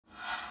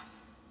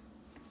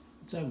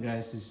What's up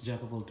guys, it's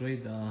Jack of all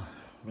trade.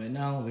 Right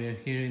now we're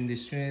here in the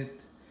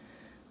street.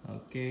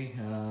 Okay,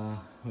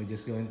 we're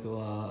just going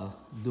to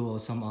do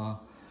some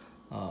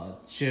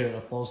chair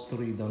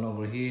upholstery down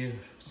over here.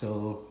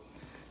 So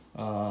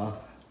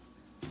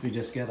we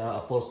just get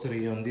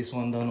upholstery on this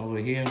one down over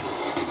here.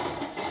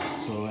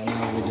 So right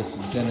now we're just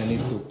gonna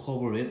need to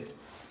cover it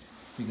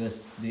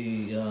because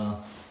the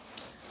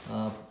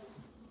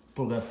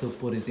forgot to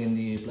put it in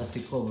the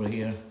plastic cover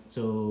here.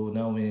 So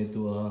now we need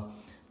to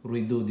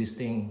redo this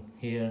thing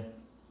here.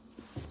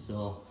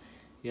 So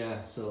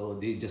yeah, so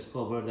they just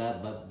cover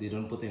that, but they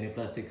don't put any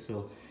plastic.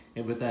 So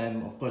every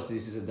time, of course,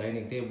 this is a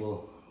dining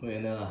table.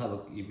 When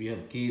if you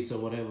have kids or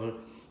whatever,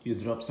 you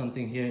drop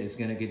something here, it's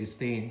gonna get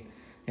stained,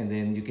 and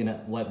then you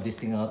cannot wipe this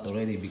thing out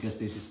already because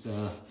this is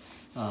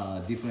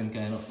different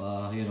kind of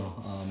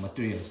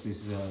materials.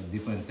 This is a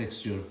different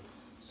texture.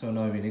 So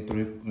now we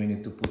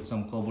need to put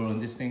some cover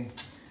on this thing.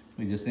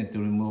 We just need to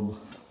remove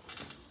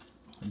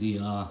the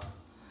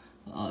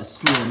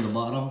screw on the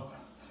bottom.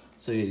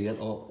 So you get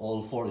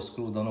all four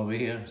screws down over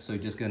here. So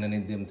you're just gonna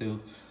need them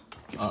to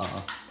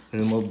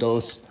remove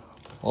those.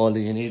 All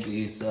you need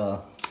is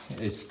the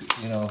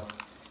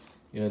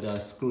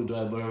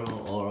screwdriver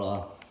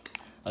or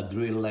a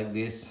drill like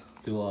this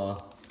to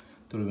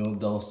remove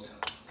those.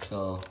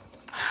 So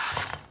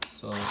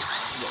what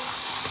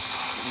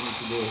you need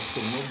to do is to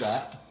remove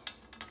that.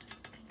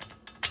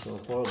 So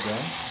 4 of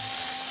them.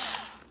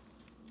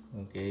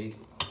 Okay.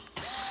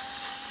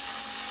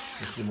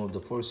 Let's remove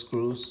the 4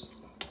 screws.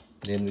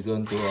 Then we're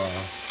going to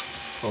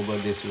cover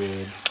this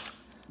with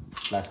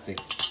plastic.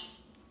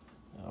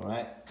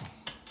 Alright.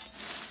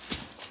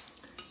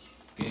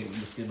 Okay, we're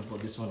just gonna put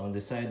this one on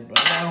the side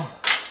right now.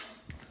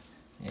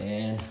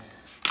 And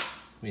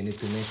we need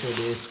to measure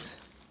this.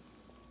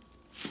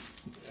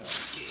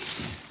 Okay.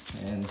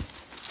 And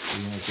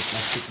we need to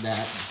plastic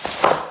that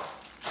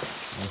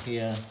right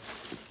here.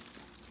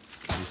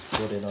 Just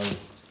put it on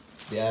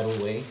the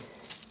other way,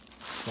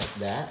 like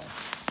that.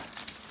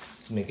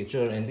 Make it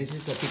sure, and this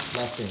is a thick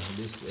plastic.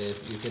 This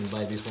is, you can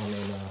buy this one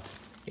in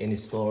any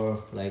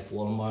store like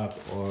Walmart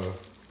or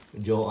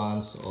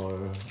Joann's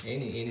or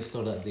any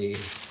store that they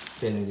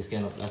selling this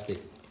kind of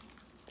plastic.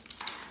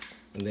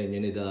 And then you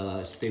need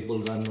a staple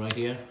gun right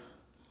here.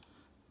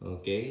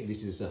 Okay,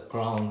 this is a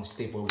Crown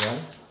staple gun.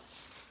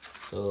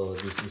 So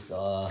this is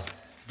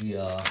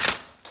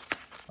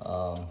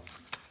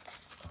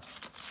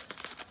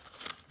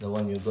the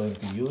one you're going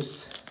to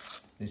use.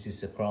 This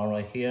is a Crown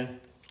right here.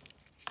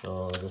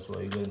 So that's what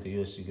you're going to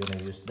use. You're going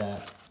to use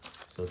that.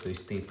 So to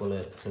staple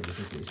it. So this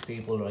is the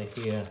staple right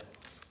here.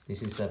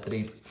 This is a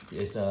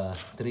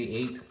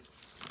 3/8.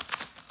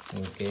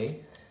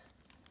 Okay.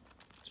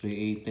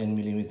 3/8 10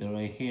 millimeter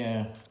right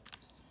here.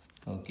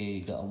 Okay,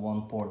 you got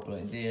one port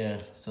right there.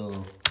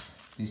 So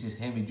this is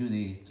heavy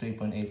duty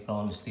 3.8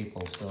 Crown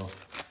staple. So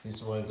this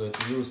is what we're going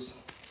to use.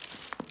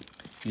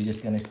 You're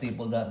just gonna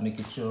staple that. Make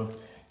it sure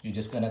you're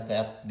just gonna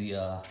cut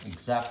the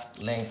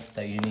exact length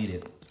that you need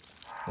it.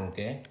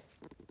 Okay.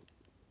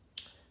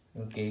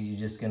 Okay, you're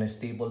just gonna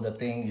staple the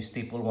thing. You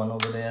staple one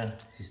over there,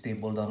 you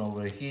staple down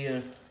over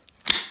here.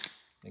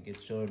 Make it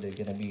sure they're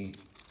gonna be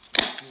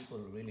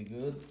stapled really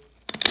good.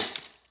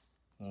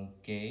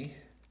 Okay,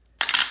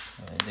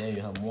 right there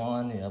you have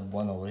one. You have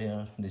one over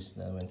here. This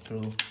that went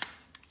through.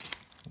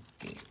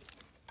 Okay.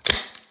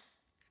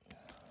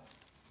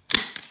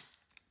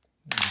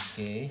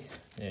 Okay,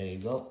 there you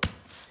go.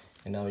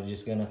 And now you're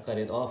just gonna cut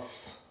it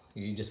off.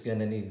 You're just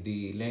gonna need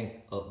the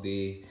length of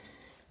the,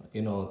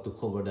 to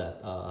cover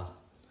that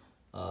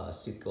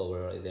seat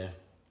cover right there.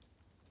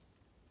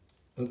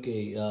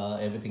 Okay,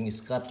 everything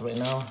is cut right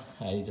now.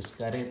 I just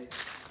cut it.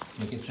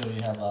 Making sure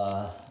you have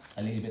a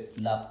little bit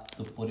lap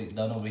to put it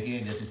down over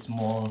here. There's a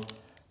small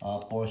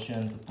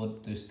portion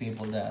to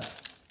staple that,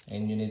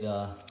 and you need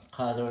a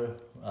cutter,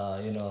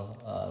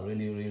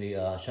 really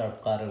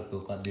sharp cutter to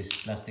cut this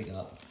plastic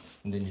out.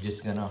 And then you're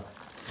just gonna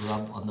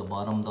rub on the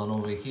bottom down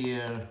over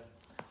here,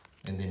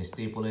 and then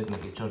staple it.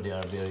 Making sure they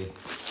are very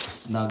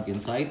snug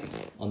and tight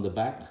on the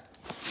back.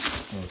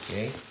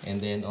 Okay, and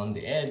then on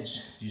the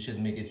edge, you should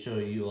make it sure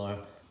you are,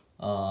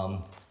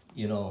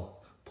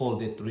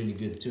 pulled it really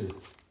good too.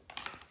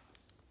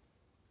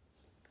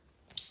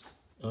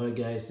 Alright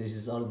guys, this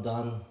is all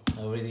done.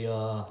 I already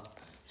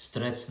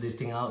stretched this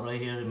thing out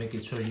right here.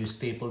 Making sure you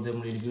staple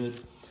them really good.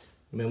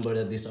 Remember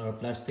that these are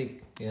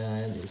plastic,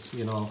 and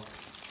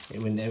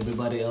when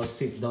everybody else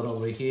sit down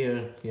over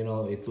here, it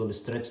will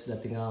stretch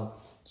that thing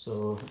out.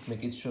 So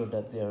making sure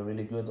that they are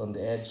really good on the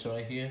edge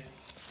right here.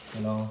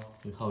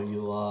 How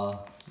you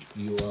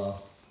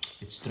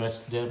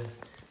stretch them.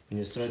 When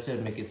you stretch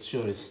it, make it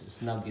sure it's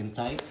snug and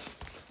tight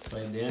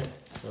right there.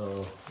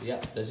 So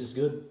yeah, this is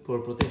good for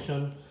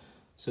protection,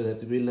 so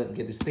that it will not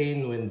get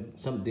stained when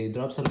they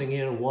drop something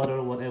here,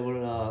 water, whatever,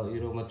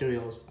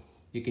 materials.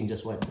 You can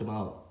just wipe them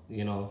out,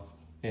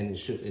 and it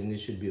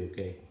should be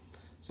okay.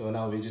 So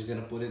now we're just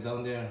gonna put it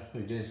down there.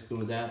 We just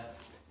screw that,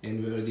 and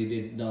we already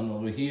did down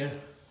over here.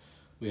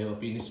 We have a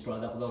finished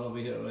product down over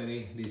here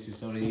already. This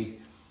is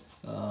already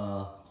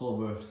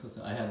cover.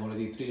 So I have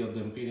already 3 of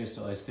them finished,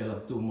 so I still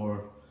have 2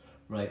 more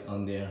right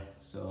on there.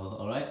 So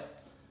alright,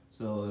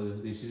 so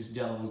this is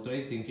Jack of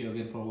Trade. Thank you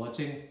again for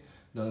watching.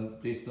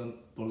 Please don't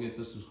forget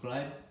to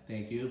subscribe.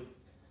 Thank you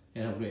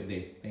and have a great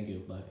day. Thank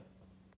you. Bye.